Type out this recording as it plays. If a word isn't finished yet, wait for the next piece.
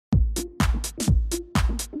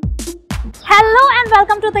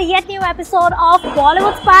Welcome to the yet new episode of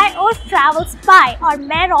Bollywood spy और travel spy. और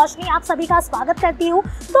मैं रोशनी आप सभी का स्वागत करती हूँ।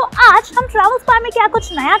 तो आज हम ट्रैवल स्पाई में क्या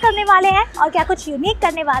कुछ नया करने वाले हैं और क्या कुछ यूनिक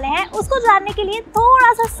करने वाले हैं, उसको जानने के लिए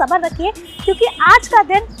थोड़ा सा सब्र रखिए, क्योंकि आज का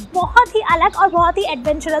दिन बहुत ही अलग और बहुत ही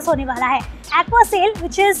एडवेंचरस होने वाला है। एक्वासेल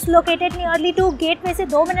which is located nearly to gateway से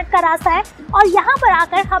 2 मिनट का रास्ता है और यहाँ पर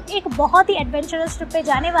आकर हम एक बहुत ही एडवेंचरस ट्रिप पे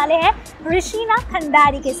जाने वाले हैं ऋषिना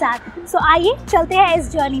खंडारी के साथ। सो आइए चलते हैं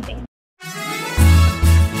इस जर्नी पे।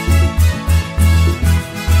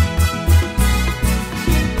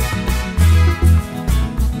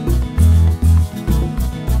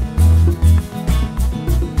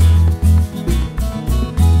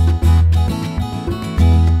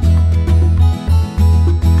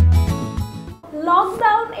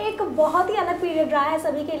 लॉकडाउन एक बहुत ही अलग पीरियड रहा है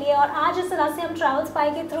सभी के लिए और आज इस तरह से हम ट्रैवल स्पाई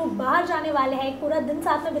के थ्रू बाहर जाने वाले हैं, एक पूरा दिन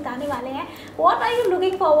साथ में बिताने वाले हैं। What are you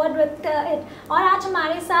looking forward with it. और आज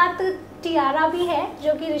हमारे साथ टियारा भी है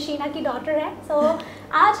जो कि ऋषिना की डॉटर है। सो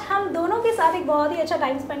आज हम दोनों के साथ एक बहुत ही अच्छा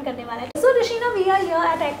टाइम स्पेंड करने वाले हैं। सो ऋषिना, वी आर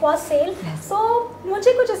हियर एट एक्वासेल। सो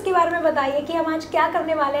मुझे कुछ इसके बारे में बताइए कि हम आज क्या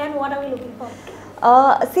करने वाले हैं, what are we looking forward.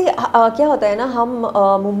 क्या होता है ना, हम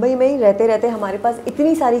मुंबई में ही रहते रहते हमारे पास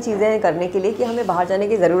इतनी सारी चीज़ें करने के लिए कि हमें बाहर जाने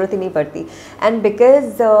की ज़रूरत ही नहीं पड़ती। एंड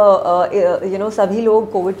बिकॉज यू नो सभी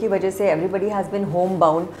लोग कोविड की वजह से everybody has been home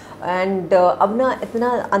bound and अब ना इतना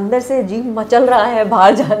अंदर से जी मचल रहा है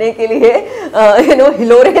बाहर जाने के लिए, यू नो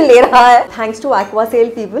हिलोरे ले रहा है। Thanks to एक्वासेल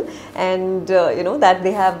people and you know that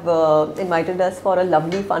they have invited us for a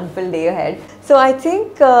lovely fun-filled day ahead. So I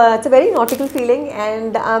think it's a very nautical feeling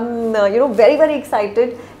and I'm you know very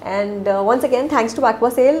excited and once again thanks to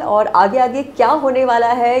AQUASAIL। और आगे क्या होने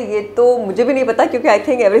वाला है ये तो मुझे भी नहीं पता क्योंकि I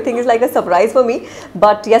think everything is like a surprise for me,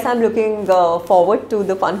 but yes, I'm looking forward to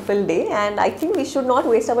the fun-filled day and I think we should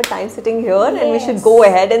not waste our time sitting here and we should go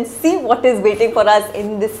ahead and see what is waiting for us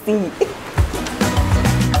in the sea.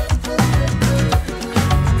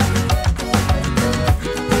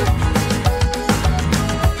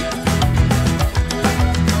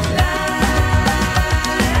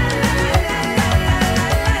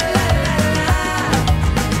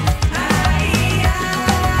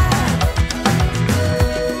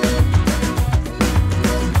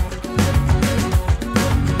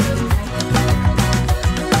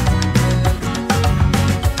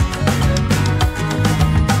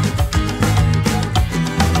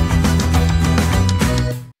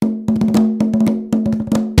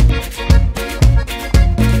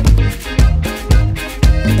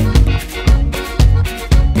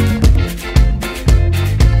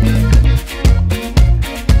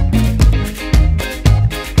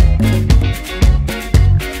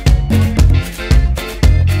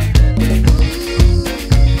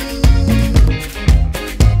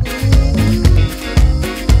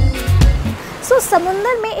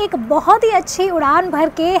 समुंदर में एक बहुत ही अच्छी उड़ान भर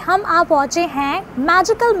के हम आ पहुँचे हैं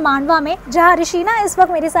मैजिकल मांडवा में, जहाँ ऋषिना इस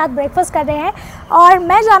वक्त मेरे साथ ब्रेकफास्ट कर रहे हैं। और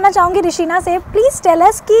मैं जानना चाहूँगी ऋषिना से, प्लीज़ टेल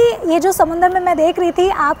अस कि ये जो समुंदर में मैं देख रही थी,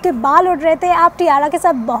 आपके बाल उड़ रहे थे, आप टियारा के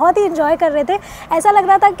साथ बहुत ही एंजॉय कर रहे थे, ऐसा लग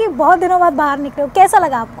रहा था कि बहुत दिनों बाद बाहर निकले हो, कैसा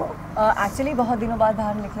लगा आपको? एक्चुअली बहुत दिनों बाद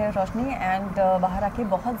बाहर निकले रोशनी एंड बाहर आके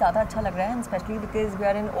बहुत ज़्यादा अच्छा लग रहा है, specially because we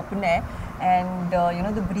are in open air and you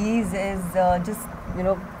know the breeze is just you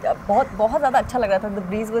know बहुत ज़्यादा अच्छा लग रहा था। The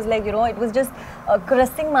breeze was like you know it was just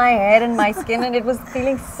caressing my hair and my skin and it was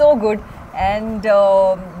feeling so good and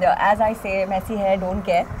as I say, messy hair don't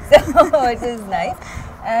care, so it is nice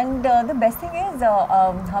and the best thing is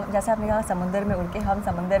हम जैसे आपने कहा समुंदर में उड़ के, हम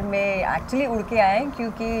समुंदर में एक्चुअली उड़ के आए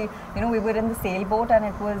क्योंकि you know we were in the sailboat and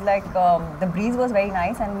it was like the breeze was very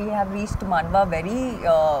nice and we have reached Mandwa very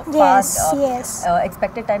fast,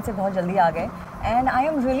 expected time से बहुत जल्दी आ गए and I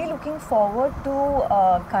am really looking forward to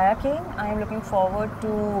kayaking. I am looking forward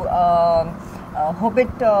to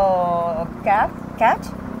Hobbit catch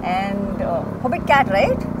and Hobbit cat,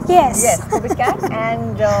 right? Yes, Hobbit cat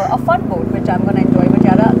and a fun boat which I'm gonna enjoy. But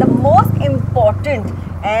yeah, the most important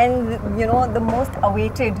and you know the most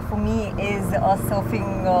awaited for me is surfing.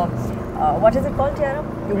 What is it called, Tiara?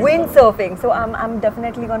 Windsurfing. So I'm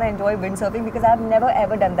definitely gonna enjoy windsurfing because I've never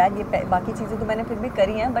ever done that. ये बाकी चीज़ें तो मैंने फिर भी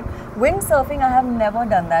करी हैं, but windsurfing I have never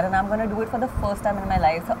done that and I'm gonna do it for the first time in my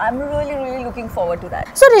life. So I'm really looking forward to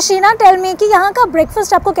that. So Rishina, tell me कि यहाँ का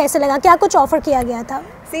breakfast आपको कैसे लगा, क्या कुछ offer किया गया था?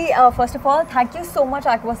 See, first of all, thank you so much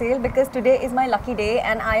AQUASAIL because today is my lucky day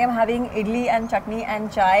and I am having idli and chutney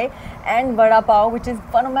and chai and vada pav, which is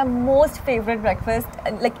one of my most favorite breakfast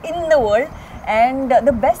like in the world. And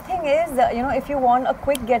the best thing is, you know, if you want a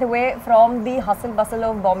quick getaway from the hustle bustle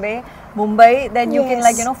of Mumbai, then you can,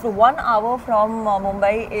 like, you know, for 1 hour from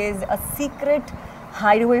Mumbai is a secret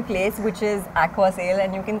hideaway place, which is AQUASAIL,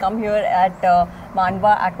 and you can come here at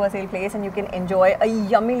Mandwa AQUASAIL place, and you can enjoy a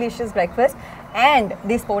yummy-licious breakfast and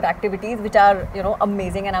the sport activities, which are, you know,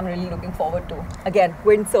 amazing, and I'm really looking forward to. Again,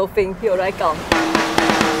 windsurfing, here I come.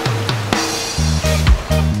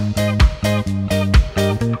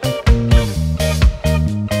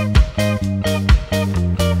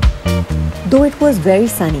 Though it was very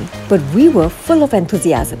sunny, but we were full of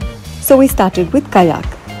enthusiasm. So we started with kayak,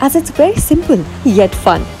 as it's very simple yet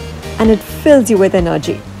fun, and it fills you with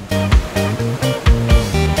energy.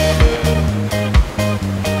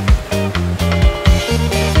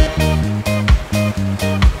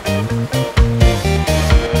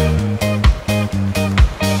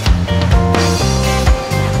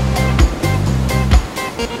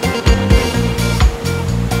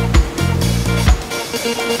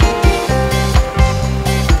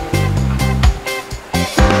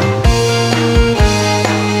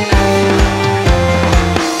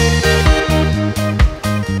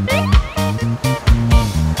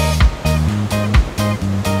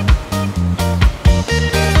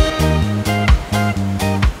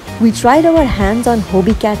 We tried our hands on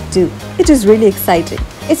Hobie Cat too. It is really exciting.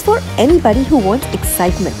 It's for anybody who wants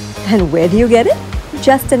excitement. And where do you get it?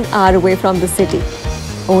 Just an hour away from the city.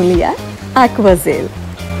 Only at AQUASAIL.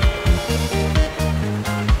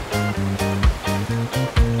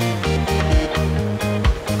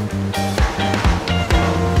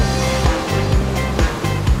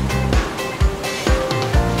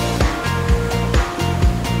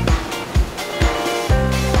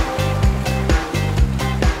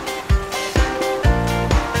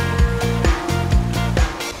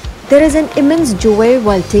 There is an immense joy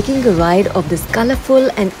while taking a ride of this colorful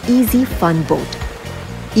and easy fun boat.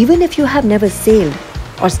 Even if you have never sailed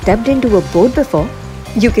or stepped into a boat before,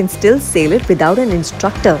 you can still sail it without an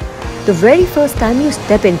instructor the very first time you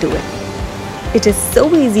step into it. It is so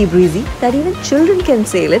easy breezy that even children can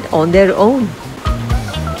sail it on their own.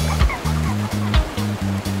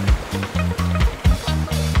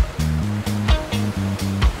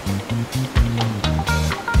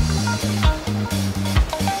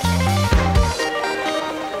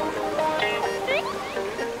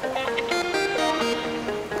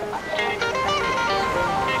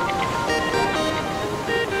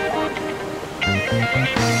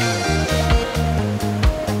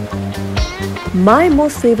 My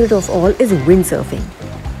most favorite of all is windsurfing,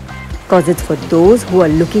 cause it's for those who are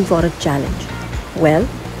looking for a challenge. Well,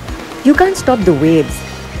 you can't stop the waves,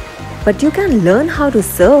 but you can learn how to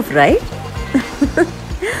surf, right?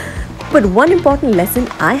 But one important lesson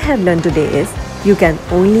I have learned today is you can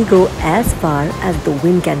only go as far as the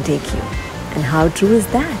wind can take you. And how true is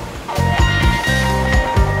that?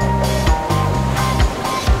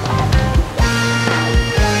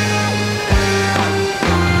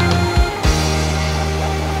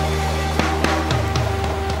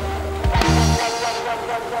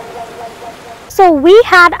 So we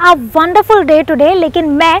had a wonderful day today, लेकिन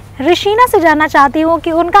मैं ऋषिना से जानना चाहती हूँ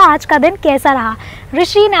कि उनका आज का दिन कैसा रहा।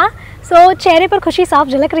 ऋषिना, चेहरे पर खुशी साफ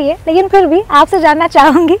झलक रही है, लेकिन फिर भी आपसे जानना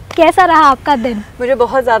चाहूँगी कैसा रहा आपका दिन। मुझे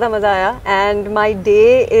बहुत ज़्यादा मज़ा आया and my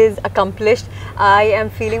day is accomplished. I am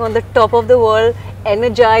feeling on the top of the world,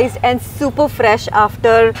 energized and super fresh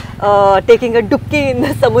after taking a डुबकी in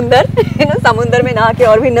the समुंदर। समुंदर में नहा के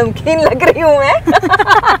और भी नमकीन लग रही हूँ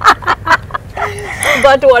मैं।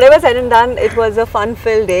 But whatever said and done, it was a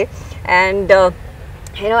fun-filled day, and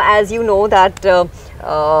as you know that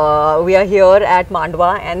we are here at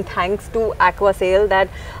Mandwa, and thanks to AQUASAIL that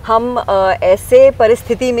हम ऐसे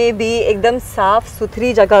परिस्थिति में भी एकदम साफ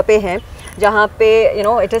सुथरी जगह पे हैं जहाँ पे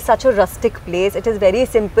it is such a rustic place. It is very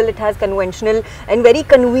simple. It has conventional and very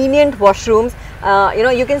convenient washrooms.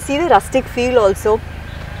 You can see the rustic feel also,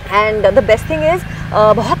 and the best thing is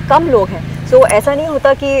बहुत कम लोग हैं. So ऐसा नहीं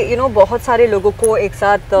होता कि बहुत सारे लोगों को एक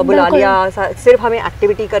साथ बुला लिया, सिर्फ हमें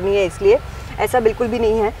एक्टिविटी करनी है इसलिए, ऐसा बिल्कुल भी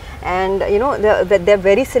नहीं है. And they are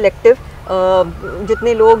very selective.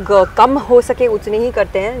 जितने लोग कम हो सके उतने ही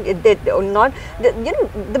करते हैं. Not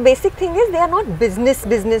the basic thing is they are not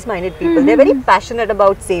business minded people. They are very passionate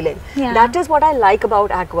about sailing. That is what I like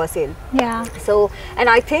about AQUASAIL. So, and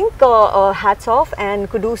I think hats off and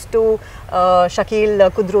kudos to Shakil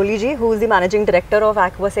Kudroli ji, who is the managing director of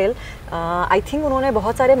AQUASAIL. I think उन्होंने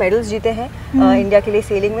बहुत सारे medals जीते हैं India के लिए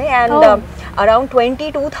sailing में, and around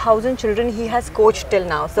 22,000 children he has coached till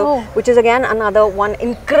now. So, which is again another one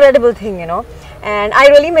incredible thing, And I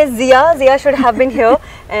really miss Zia. Zia should have been here,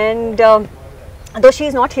 and though she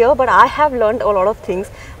is not here, but I have learned a lot of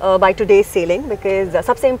things by today's sailing, because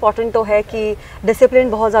सबसे important तो है कि discipline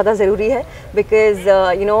बहुत ज़्यादा ज़रूरी है, because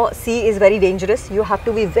you know sea is very dangerous. You have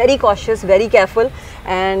to be very cautious, very careful,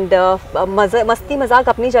 and मस्ती मजाक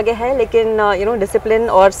अपनी जगह है, लेकिन you know discipline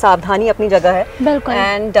और सावधानी अपनी जगह है. बिल्कुल.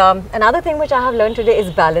 And another thing which I have learned today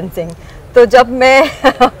is balancing. तो जब मैं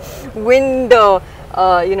wind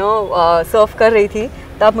you know सर्फ कर रही थी,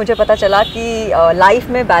 तब मुझे पता चला कि लाइफ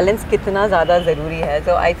में बैलेंस कितना ज़्यादा ज़रूरी है.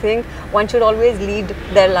 सो I think one should always lead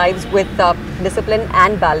their lives with discipline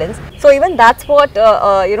and balance. So even that's what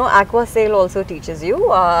you know AQUASAIL also teaches you.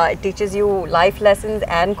 It teaches you life lessons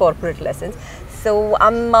and corporate lessons. So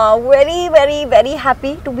I'm very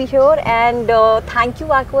happy to be here, and thank you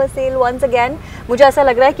AQUASAIL once again. मुझे ऐसा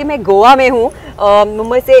लग रहा है कि मैं गोवा में हूँ.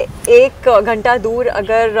 मुंबई से 1 घंटा दूर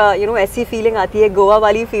अगर you know ऐसी फीलिंग आती है, गोवा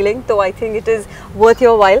वाली फीलिंग, तो I think it is worth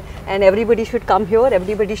your while, and everybody should come here.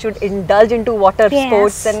 Everybody should indulge into water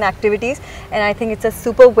sports and activities, and I think it's a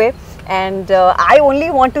super way. And I only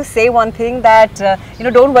want to say one thing, that you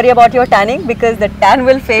know, don't worry about your tanning, because the tan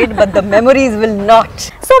will fade but the memories will not.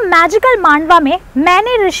 So magical Mandwa में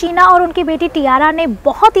मैंने, ऋषिना और उनकी बेटी Tiara ने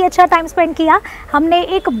बहुत ही अच्छा time spend किया. हमने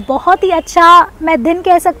एक बहुत ही अच्छा, मैं दिन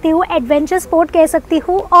कह सकती हूँ, एडवेंचर स्पोर्ट कह सकती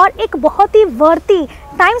हूँ, और एक बहुत ही वर्ती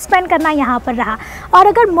टाइम स्पेंड करना यहाँ पर रहा. और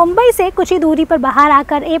अगर मुंबई से कुछ ही दूरी पर बाहर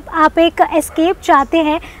आकर आप एक एस्केप चाहते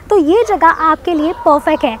हैं, तो ये जगह आपके लिए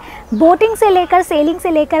परफेक्ट है. बोटिंग से लेकर सेलिंग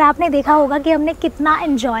से लेकर आपने देखा होगा कि हमने कितना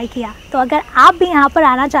एंजॉय किया. तो अगर आप भी यहाँ पर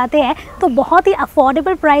आना चाहते हैं, तो बहुत ही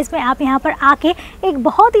अफोर्डेबल प्राइस में आप यहाँ पर आके एक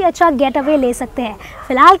बहुत ही अच्छा गेट अवे ले सकते हैं.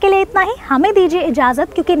 फिलहाल के लिए इतना ही. हमें दीजिए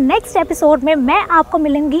इजाज़त, क्योंकि नेक्स्ट एपिसोड में मैं आपको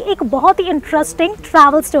मिलूंगी एक बहुत ही इंटरेस्टिंग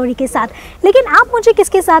ट्रैवल स्टोरी के साथ. लेकिन आप मुझे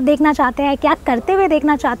किसके साथ देखना चाहते हैं, क्या करते हुए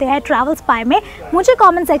देखना चाहते हैं ट्रैवल स्पाई में, मुझे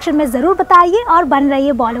कमेंट सेक्शन में ज़रूर बताइए, और बन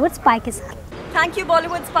रहिए बॉलीवुड स्पाई के साथ. Thank you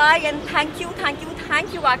Bollywood Spy, and thank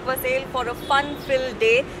you AQUASAIL for a fun-filled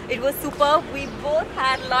day. It was superb. We both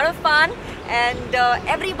had a lot of fun, and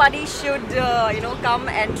everybody should you know come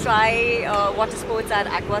and try water sports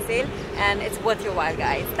at AQUASAIL, and it's worth your while,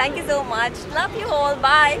 guys. Thank you so much. Love you all.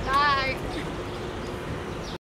 Bye. Bye.